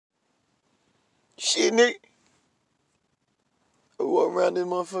Shit, nigga. I walk around this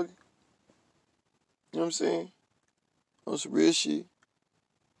motherfucker. You know what I'm saying? On some real shit. You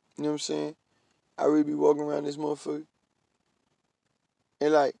know what I'm saying? I really be walking around this motherfucker.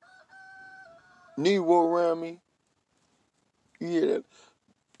 And like, nigga walk around me. You hear that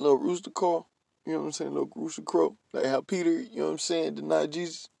little rooster call? You know what I'm saying? Little rooster crow. Like how Peter, you know what I'm saying, denied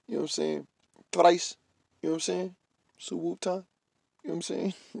Jesus. You know what I'm saying? Thrice. You know what I'm saying? So whoop time. You know what I'm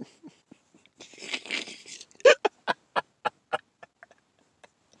saying?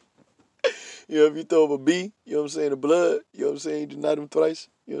 You know, if you throw up a B, you know what I'm saying, the blood, you know what I'm saying, you deny them thrice,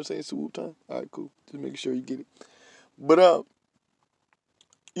 you know what I'm saying, so whoop time. All right, cool. Just making sure you get it. But,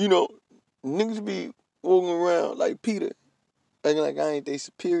 you know, niggas be walking around like Peter, acting like I ain't they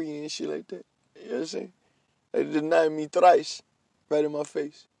superior and shit like that. You know what I'm saying? They deny me thrice right in my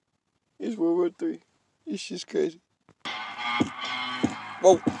face. It's World War III. This shit's crazy.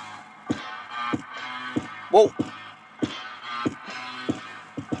 Whoa. Whoa.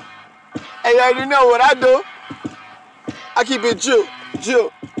 Hey, you already know what I do. I keep it Jill.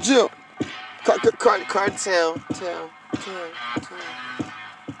 Cartel.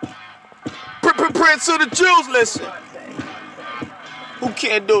 Prince of the Jews, listen. Who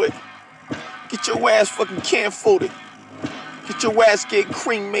can't do it? Get your ass fucking can-folded. Get your ass get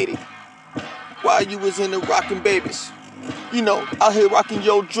cremated. While you was in the rockin' babies. You know, out here rocking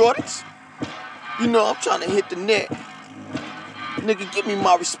your Jordans. You know, I'm trying to hit the net. Nigga, give me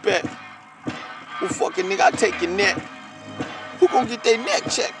my respect. Well, fucking nigga, I take your net. Who gonna get their neck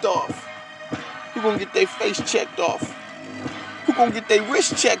checked off? Who gonna get their face checked off? Who gonna get their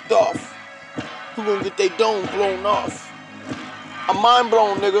wrist checked off? Who gonna get their dome blown off? I'm mind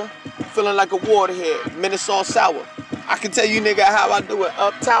blown, nigga. Feeling like a waterhead. Minutes all sour. I can tell you, nigga, how I do it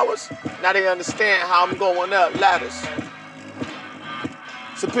up towers. Now they understand how I'm going up ladders.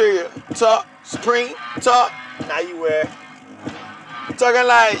 Superior, talk, supreme, talk. Now you wear. Talking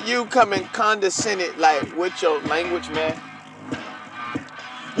like you coming condescended, like with your language, man.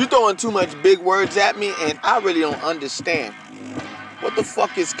 You throwing too much big words at me, and I really don't understand. What the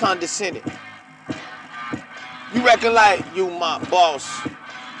fuck is condescending? You reckon like you my boss.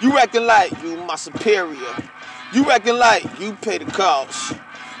 You reckon like you my superior. You reckon like you pay the cost.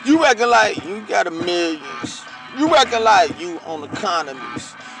 You reckon like you got a millions. You reckon like you on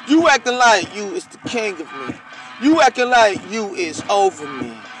economies. You reckon like you is the king of me. You reckon like you is over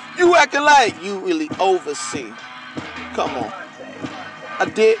me. You reckon like you really oversee. Come on. I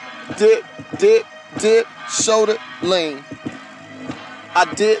dip, shoulder, lean. I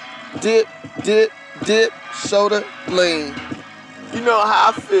dip, shoulder, lean. You know how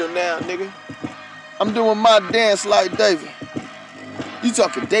I feel now, nigga. I'm doing my dance like David. You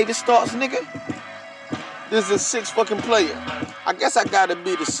talking David Starks, nigga? This is a 6 fucking player. I guess I gotta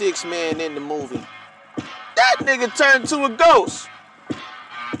be the 6th man in the movie. That nigga turned to a ghost.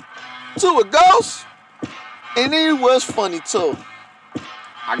 And he was funny too.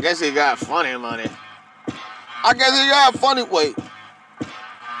 I guess he got funny money. Wait.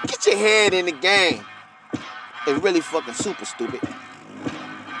 Get your head in the game. It's really fucking super stupid.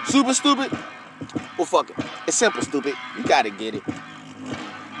 Super stupid? Well, fuck it. It's simple stupid. You gotta get it.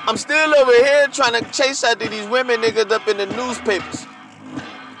 I'm still over here trying to chase after these women niggas up in the newspapers.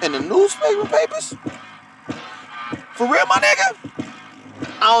 In the newspaper papers? For real, my nigga?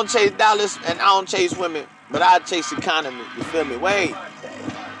 I don't chase dollars and I don't chase women, but I chase economy. You feel me? Wait.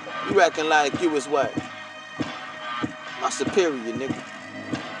 You acting like you was what? My superior, nigga.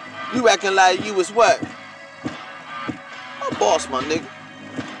 You acting like you was what? My boss, my nigga.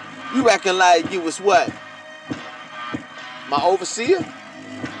 You acting like you was what? My overseer?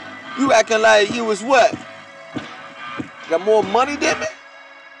 You acting like you was what? Got more money than me?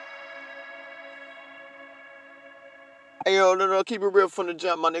 Hey, yo, no, keep it real from the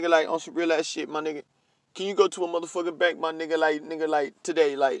jump, my nigga. Like, on some real ass shit, my nigga. Can you go to a motherfucking bank, my nigga, like,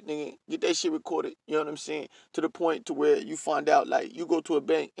 today, like, nigga, get that shit recorded, you know what I'm saying? To the point to where you find out, like, you go to a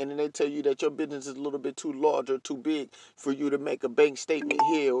bank and then they tell you that your business is a little bit too large or too big for you to make a bank statement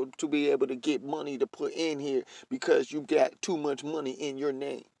here or to be able to get money to put in here because you got too much money in your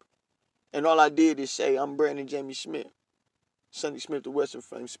name. And all I did is say, I'm Brandon Jamie Smith, Sonny Smith, the Western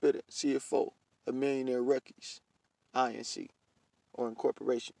Flame Spitter, CFO, a Millionaire Records, INC, or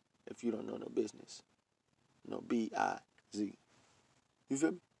incorporation, if you don't know no business. No, B-I-Z. You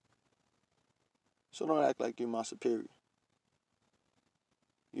feel me? So don't act like you're my superior.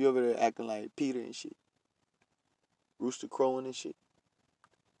 You over there acting like Peter and shit. Rooster crowing and shit.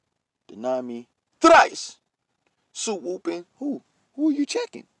 Deny me thrice. Suit whooping. Who? Who are you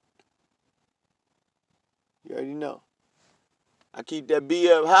checking? You already know. I keep that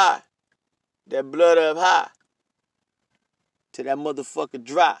B up high. that blood up high till that motherfucker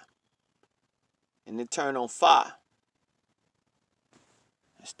dry and it turn on fire.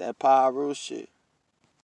 That's that power rule shit.